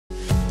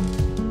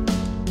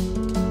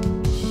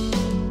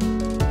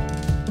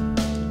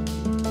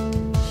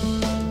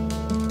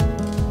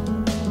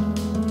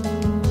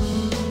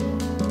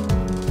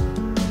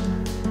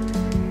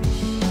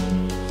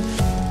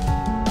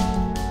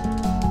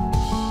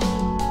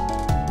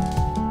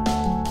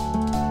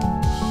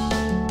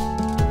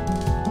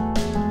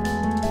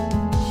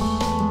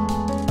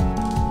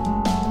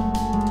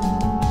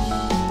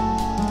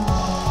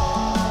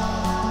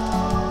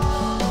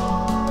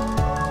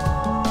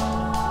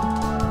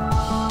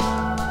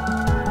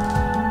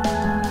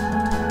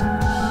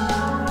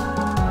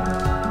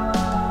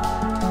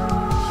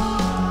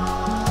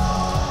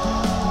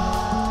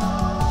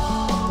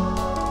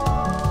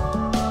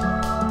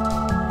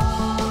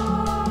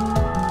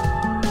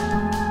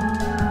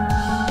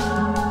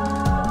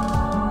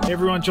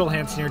everyone, Joel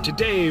Hansen here.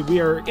 Today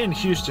we are in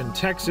Houston,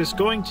 Texas,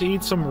 going to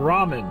eat some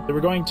ramen. We're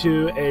going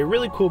to a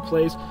really cool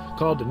place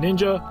called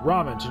Ninja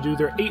Ramen to do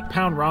their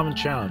 8-pound ramen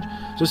challenge.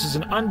 So this is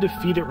an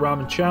undefeated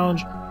ramen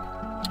challenge.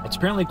 It's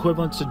apparently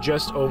equivalent to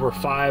just over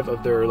 5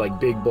 of their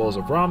big bowls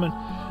of ramen.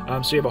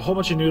 So you have a whole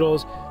bunch of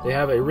noodles. They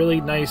have a really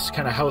nice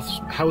kind of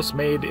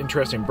house-made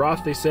interesting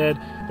broth, they said.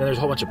 Then there's a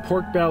whole bunch of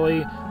pork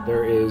belly.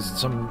 There is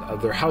some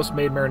of their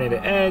house-made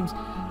marinated eggs,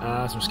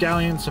 some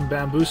scallions, some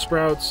bamboo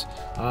sprouts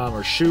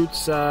or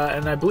shoots,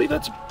 and I believe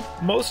that's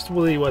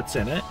mostly what's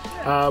in it.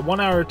 1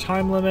 hour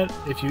time limit.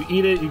 If you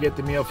eat it, you get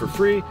the meal for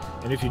free,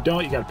 and if you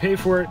don't, you got to pay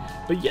for it.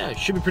 But yeah, it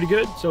should be pretty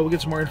good. So we'll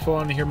get some more info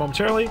on it here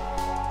momentarily.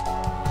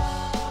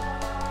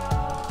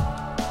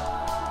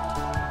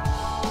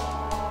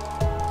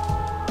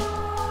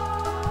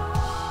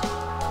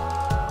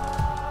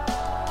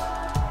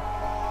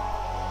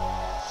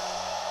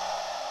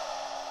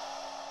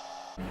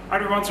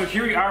 Alright everyone, so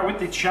here we are with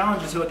the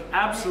challenges. They look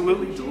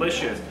absolutely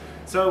delicious.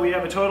 So we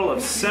have a total of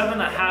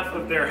 7.5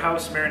 of their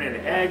house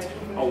marinated eggs,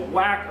 a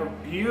whack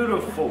of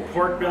beautiful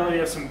pork belly, we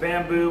have some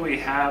bamboo, we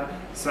have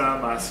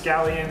some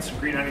scallions, some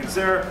green onions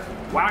there,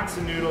 whacks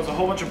of noodles, a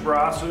whole bunch of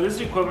broth. So this is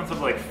the equivalent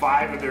of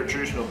 5 of their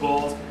traditional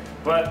bowls.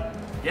 But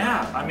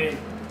yeah, I mean,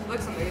 it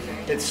looks amazing.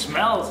 It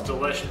smells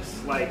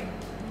delicious.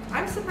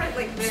 I'm surprised.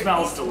 It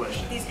smells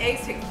delicious. These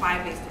eggs take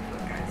 5 days to cook,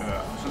 guys.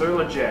 Yeah. So they're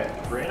legit.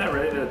 Raina,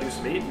 ready to do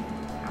some eating?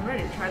 I'm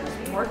ready to try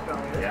this pork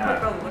belly. This Yeah.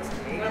 pork belly looks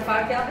amazing. You want a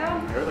 5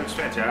 countdown? It looks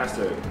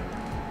fantastic.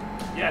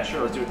 Yeah,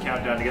 sure, let's do a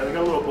countdown together.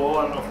 Got a little bowl,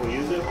 I don't know if we'll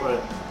use it, but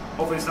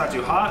hopefully it's not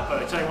too hot.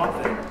 But I tell you one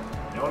thing,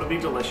 you know it'll be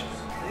delicious.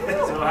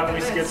 So how do we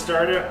get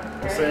started?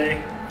 We'll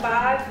say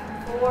 5,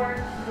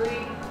 4, 3,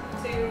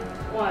 2,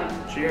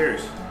 1.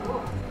 cheers.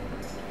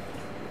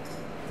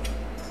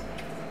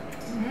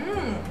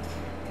 Mmm.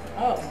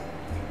 Oh.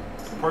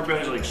 The pork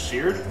belly is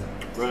seared.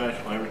 Really nice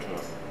flavor to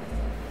it.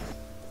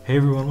 Hey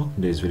everyone, welcome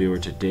to today's video where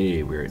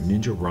today we're at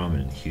Ninja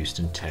Ramen in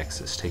Houston,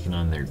 Texas, taking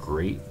on their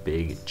great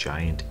big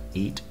giant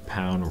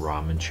 8-pound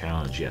ramen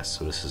challenge. Yes,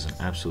 so this is an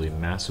absolutely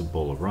massive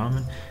bowl of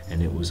ramen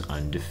and it was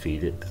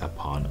undefeated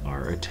upon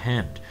our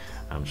attempt.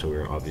 So we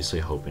were obviously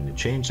hoping to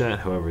change that.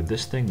 However,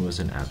 this thing was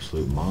an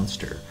absolute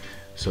monster.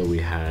 So we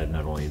had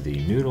not only the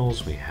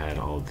noodles, we had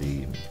all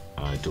the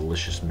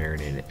delicious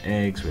marinated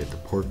eggs, we had the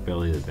pork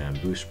belly, the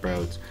bamboo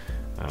sprouts,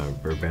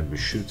 or bamboo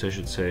shoots I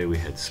should say, we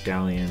had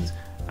scallions,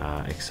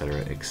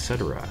 etc.,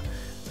 etc.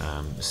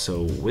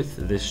 So with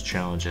this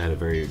challenge I had a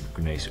very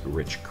nice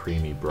rich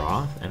creamy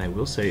broth, and I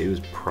will say it was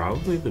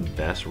probably the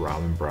best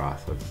ramen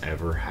broth I've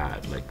ever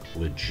had.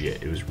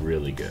 Legit, it was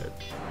really good.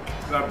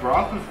 That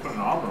broth is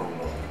phenomenal.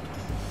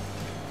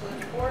 So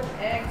it's pork,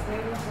 eggs,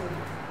 noodles, and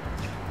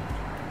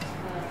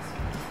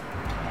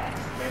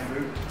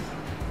Bamboo.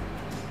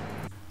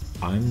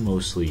 I'm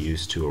mostly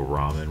used to a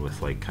ramen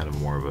with kind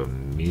of more of a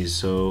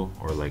miso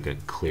or a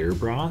clear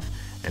broth,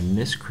 and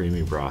this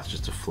creamy broth,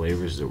 just the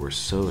flavors that were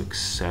so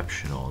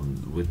exceptional,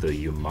 and with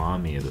the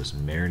umami of those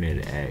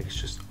marinated eggs,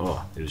 just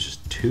it was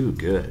just too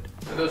good.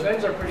 So those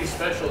eggs are pretty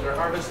special. They're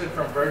harvested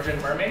from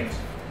virgin mermaids.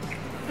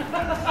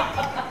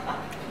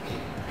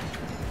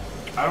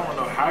 I don't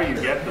know how you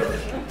get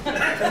those.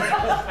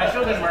 I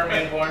showed them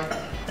mermaid born.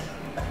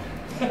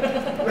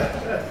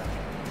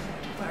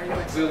 What are you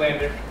doing?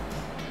 Zoolander.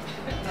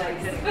 No, you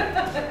didn't.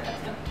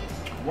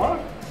 What?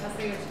 Let's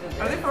see what you did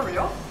Are they there. for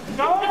real?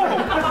 No!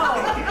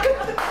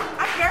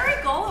 I'm very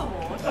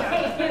gullible.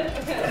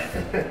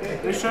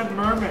 They said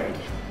mermaid.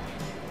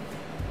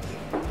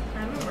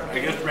 I'm a mermaid. I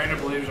guess Raina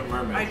believes in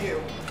mermaids. I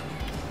do.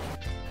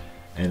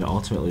 And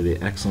ultimately the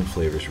excellent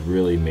flavors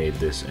really made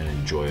this an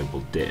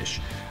enjoyable dish.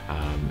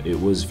 It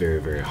was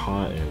very, very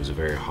hot, and it was a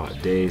very hot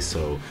day,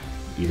 so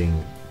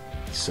eating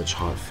such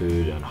hot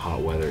food on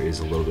hot weather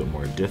is a little bit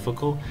more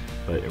difficult,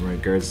 but in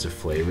regards to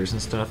flavors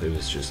and stuff, it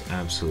was just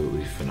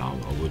absolutely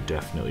phenomenal. Would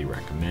definitely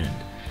recommend.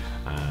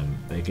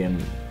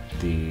 Again,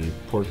 the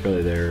pork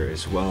belly there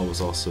as well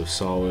was also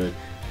solid,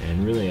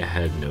 and really I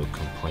had no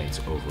complaints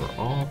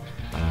overall.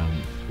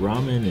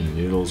 Ramen and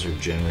noodles are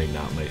generally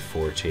not my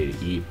forte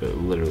to eat, but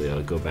literally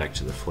I'll go back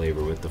to the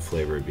flavor. With the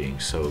flavor being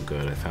so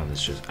good, I found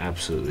this just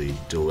absolutely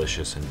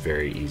delicious and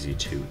very easy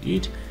to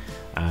eat.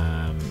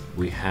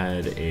 We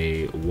had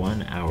a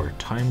 1 hour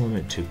time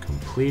limit to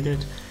complete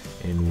it,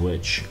 in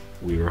which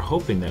we were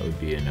hoping that would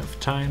be enough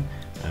time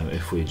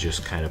if we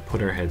just kind of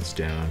put our heads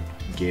down,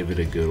 gave it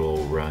a good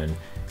old run,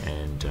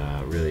 and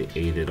really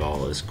ate it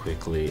all as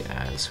quickly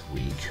as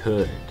we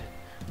could,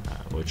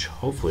 which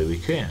hopefully we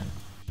can.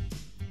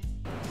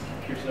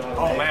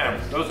 Oh man,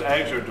 those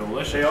eggs are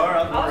delicious. They are.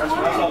 I was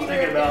wondering if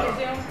thinking you were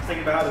about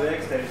thinking how the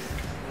eggs taste.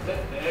 The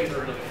eggs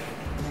are really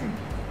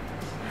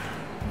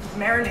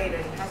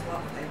Marinated. It has a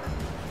lot of flavor.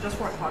 Just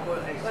for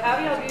hard-boiled eggs. But how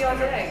do y'all do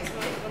y'all's eggs?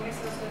 What makes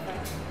those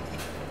different?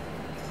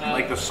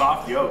 Like the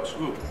soft yolks.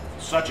 Ooh,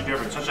 such a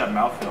difference, such a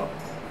mouthfeel.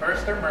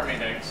 First, they're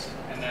mermaid eggs,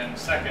 and then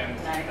second,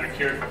 Nice. they're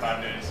cured for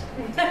 5 days.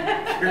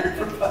 Cured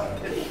for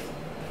 5 days.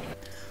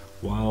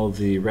 While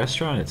the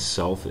restaurant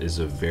itself is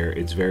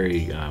it's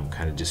very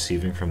kind of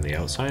deceiving from the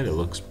outside, it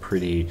looks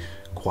pretty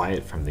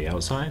quiet from the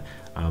outside.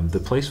 The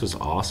place was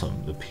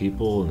awesome. The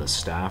people and the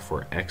staff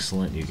were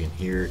excellent. You can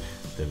hear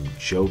them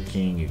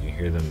joking, you can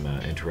hear them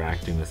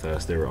interacting with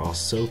us. They were all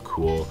so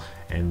cool,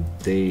 and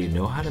they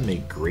know how to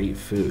make great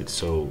food.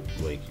 So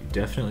like,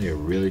 definitely a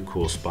really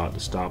cool spot to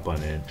stop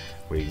on in,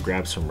 where you can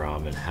grab some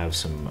ramen, have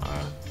some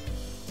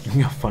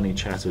funny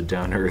chats with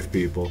down-to-earth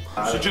people.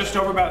 So just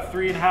over about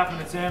 3.5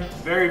 minutes in,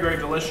 very, very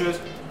delicious.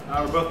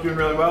 We're both doing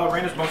really well.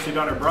 Raina's mostly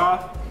done her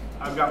broth.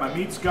 I've got my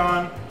meats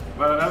gone,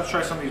 but now let's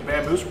try some of these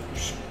bamboo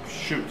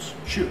shoots.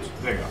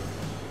 There you go.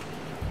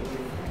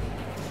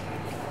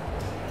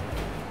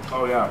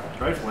 Oh yeah,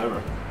 great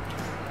flavor.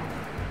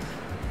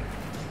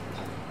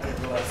 I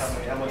didn't realize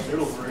how much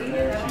noodles were in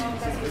there. How long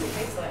does it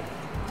taste like?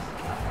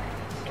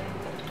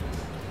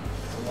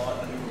 A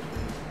lot of noodles.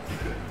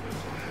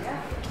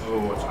 Yeah.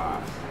 Oh, it's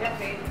hot. Yeah,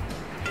 babe.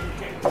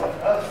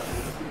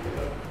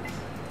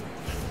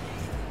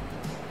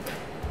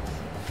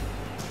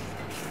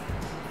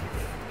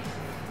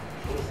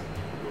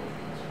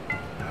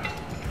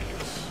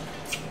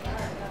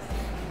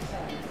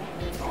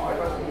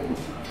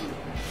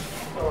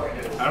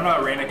 I don't know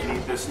how Raina can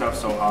eat this stuff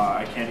so hot.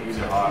 I can't eat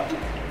it hot.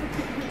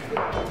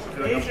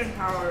 Asian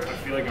power. I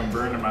feel like I'm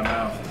burning my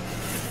mouth.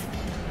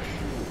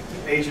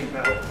 Asian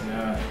belt.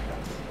 Yeah.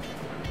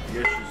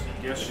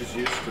 I guess she's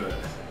used to it.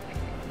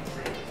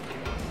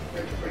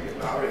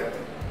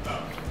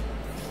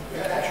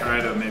 Try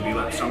to maybe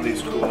let some of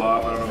these cool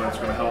off. I don't know if that's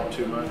going to help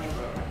too much.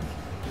 But.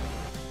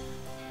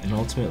 And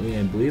ultimately,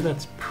 I believe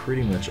that's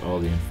pretty much all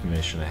the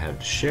information I have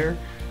to share.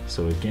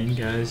 So again,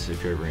 guys,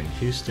 if you're ever in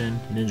Houston,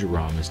 Ninja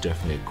Ramen is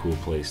definitely a cool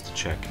place to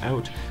check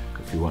out.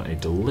 If you want a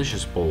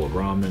delicious bowl of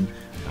ramen,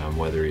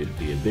 whether it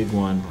be a big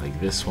one like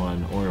this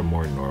one or a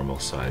more normal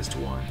sized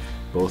one,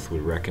 both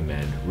would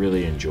recommend.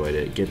 Really enjoyed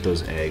it. Get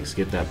those eggs,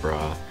 get that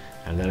broth,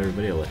 and then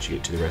everybody, I'll let you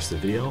get to the rest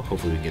of the video.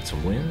 Hopefully we can get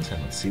some wins, and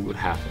let's see what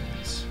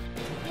happens.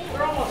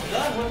 We're almost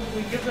done. What,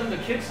 we give them the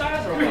kid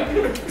size or what?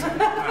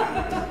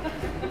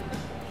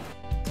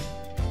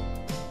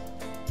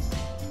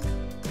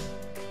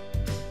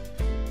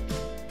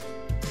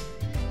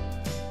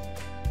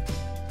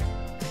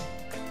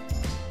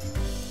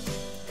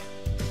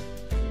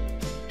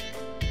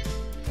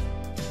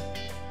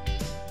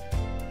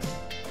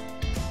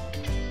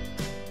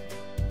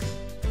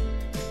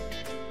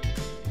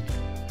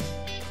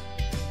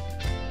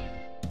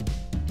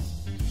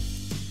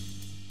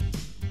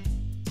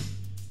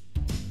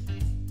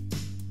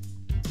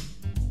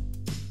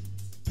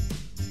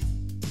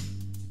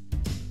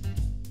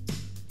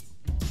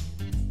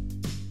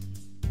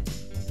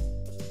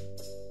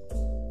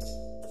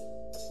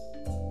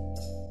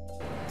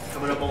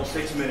 Coming up on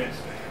 6 minutes.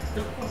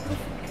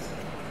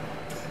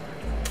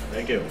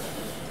 Thank you.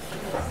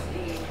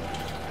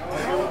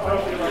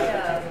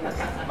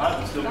 Mine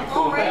can still be Come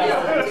cool. on,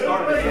 Raina.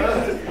 Started.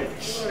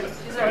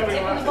 She's already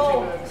taking the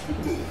bowl.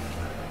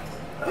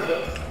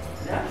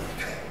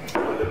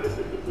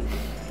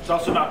 It's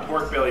also not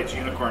pork belly, it's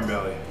unicorn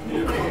belly.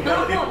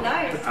 Oh,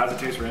 nice. How's it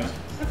taste, Raina?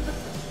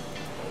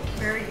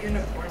 Very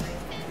unicorn.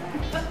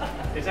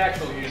 It's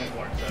actual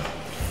unicorn, so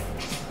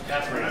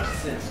that's where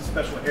it's. It's a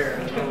special hair.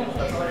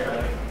 Special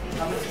hair.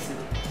 How much is it?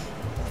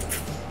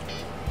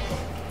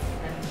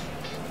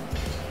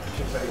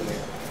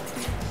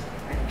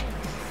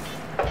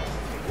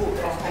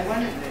 I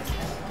wanted this.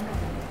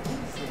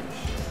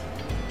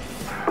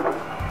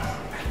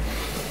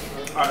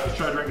 Alright, let's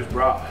try to drink this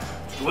broth.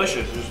 It's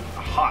delicious, it's just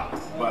hot,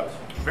 but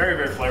very,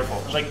 very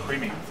flavorful. It's like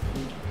creamy.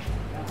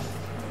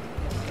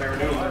 Favorite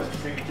noodles.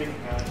 Creamy chicken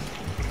guys.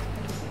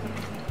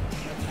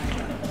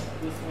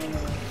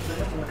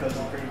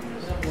 Cousin creamy.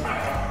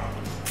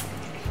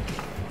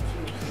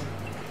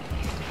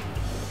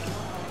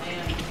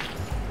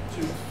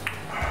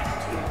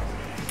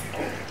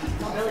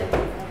 Oh, really?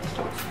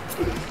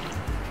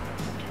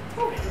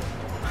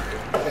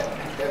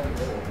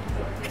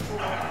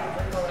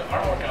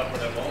 Our workout for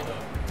that bowl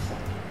though.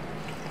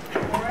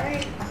 All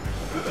right.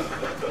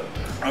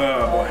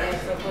 Oh boy. Yeah,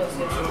 so close.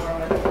 Get some more of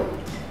it.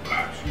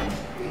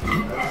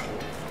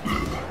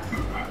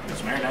 Get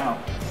some air now.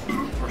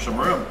 Or some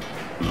room.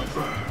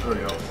 There we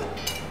go.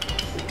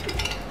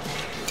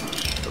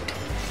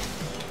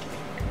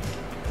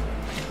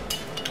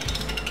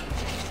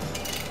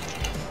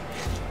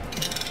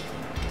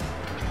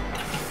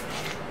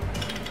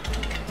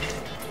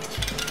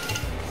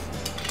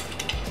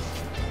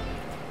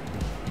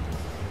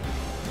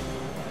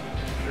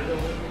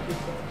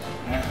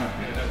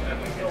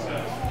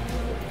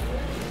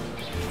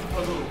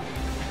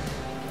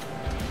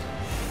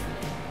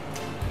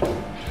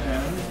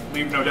 And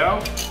leave no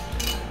doubt.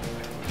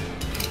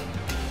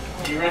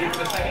 You ready for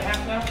the second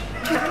half now?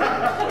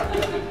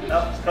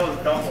 That was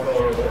dumb one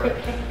over.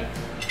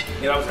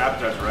 Yeah, that was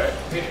appetizer, right?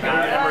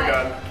 And we're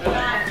done.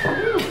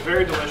 Woo,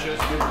 very delicious.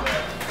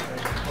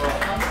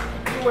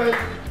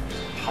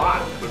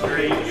 Hot, but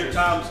very Okay, your delicious.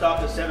 time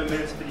stopped at 7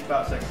 minutes and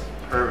 55 seconds.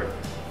 Perfect.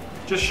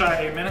 just shy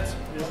of 8 minutes.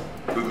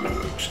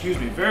 Excuse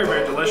me, very,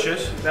 very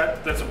delicious.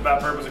 That's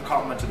about purpose, a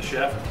compliment to the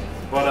chef.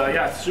 But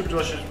yeah, it's super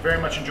delicious. Very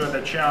much enjoyed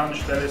that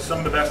challenge. That is some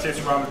of the best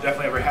tasting ramen I've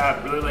definitely ever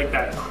had. Really like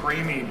that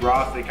creamy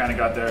broth they kind of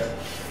got there.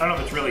 I don't know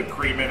if it's really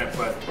cream in it,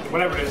 but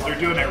whatever it is, they're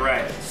doing it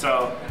right.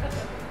 So,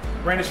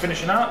 Raina's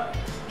finishing up,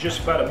 just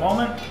about a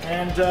moment.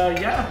 And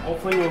yeah,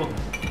 hopefully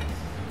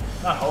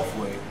not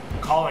hopefully,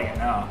 I'm calling it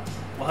now.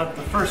 We'll have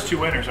the first 2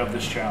 winners of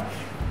this challenge.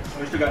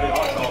 We still got the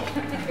hot sauce.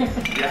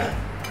 Yeah.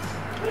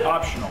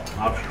 Optional.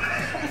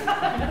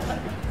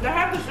 They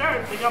have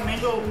dessert. They got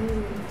mango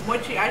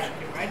mochi ice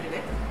cream, right? Did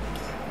they?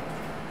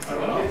 I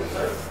don't know.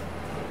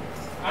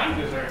 I'm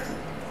dessert.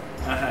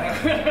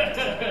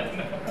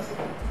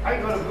 I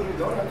go to Voodoo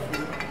Donuts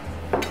for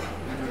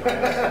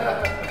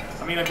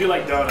I mean, I do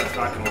like donuts,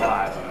 not gonna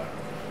lie, but.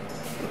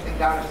 and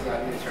donuts you got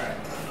to try.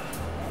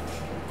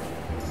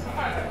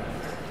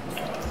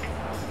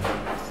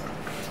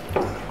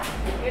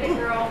 Get it,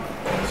 girl.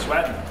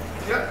 Sweating.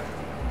 Yep.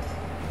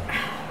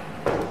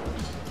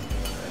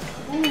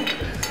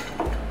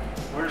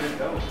 Where did it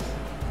go?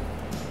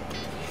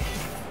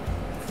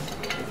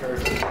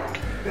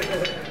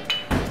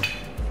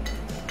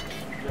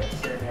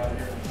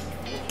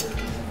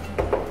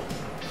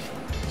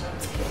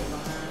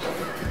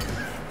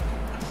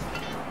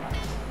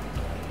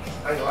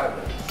 I know I've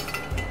been.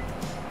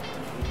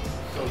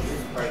 So you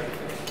probably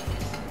get it.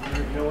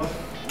 You know what?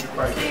 You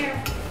probably get it.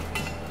 There.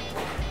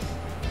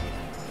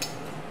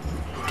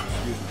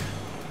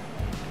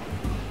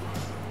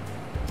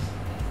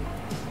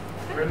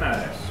 Very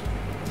nice.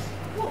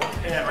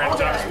 And Raina's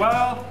done as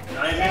well.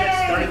 9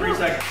 minutes, 33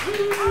 seconds.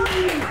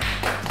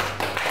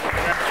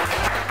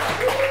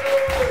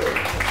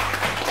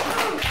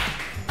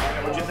 Raina,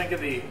 what'd you think of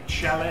the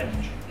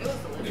challenge? It was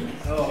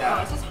delicious. Oh.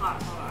 Yeah, it's just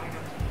hot. Hold on, I got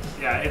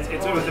Yeah,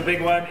 it was a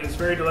big one. It's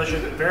very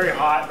delicious, very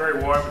hot,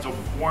 very warm. It's a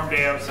warm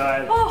day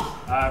outside.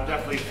 I'm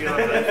definitely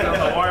feeling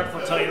the warmth,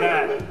 I'll tell you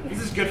that.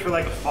 This is good for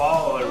like a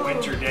fall or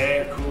winter day,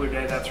 a cooler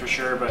day, that's for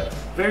sure. But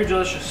very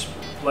delicious,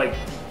 like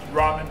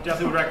ramen.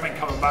 Definitely would recommend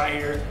coming by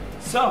here.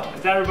 So,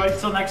 with that, everybody,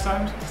 until next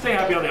time, stay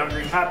happy, healthy,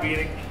 hungry, happy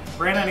eating.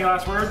 Raina, any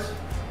last words?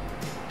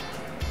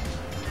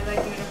 I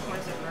like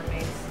unicorns and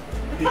mermaids.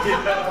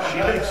 She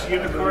likes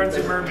unicorns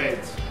and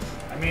mermaids.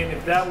 I mean,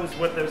 if that was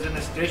what was in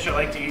this dish, I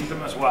like to eat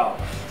them as well.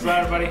 So,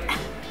 everybody,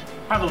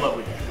 have a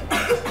lovely day.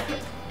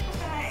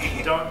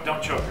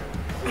 Don't choke her.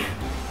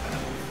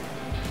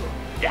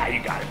 Yeah,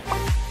 you got it.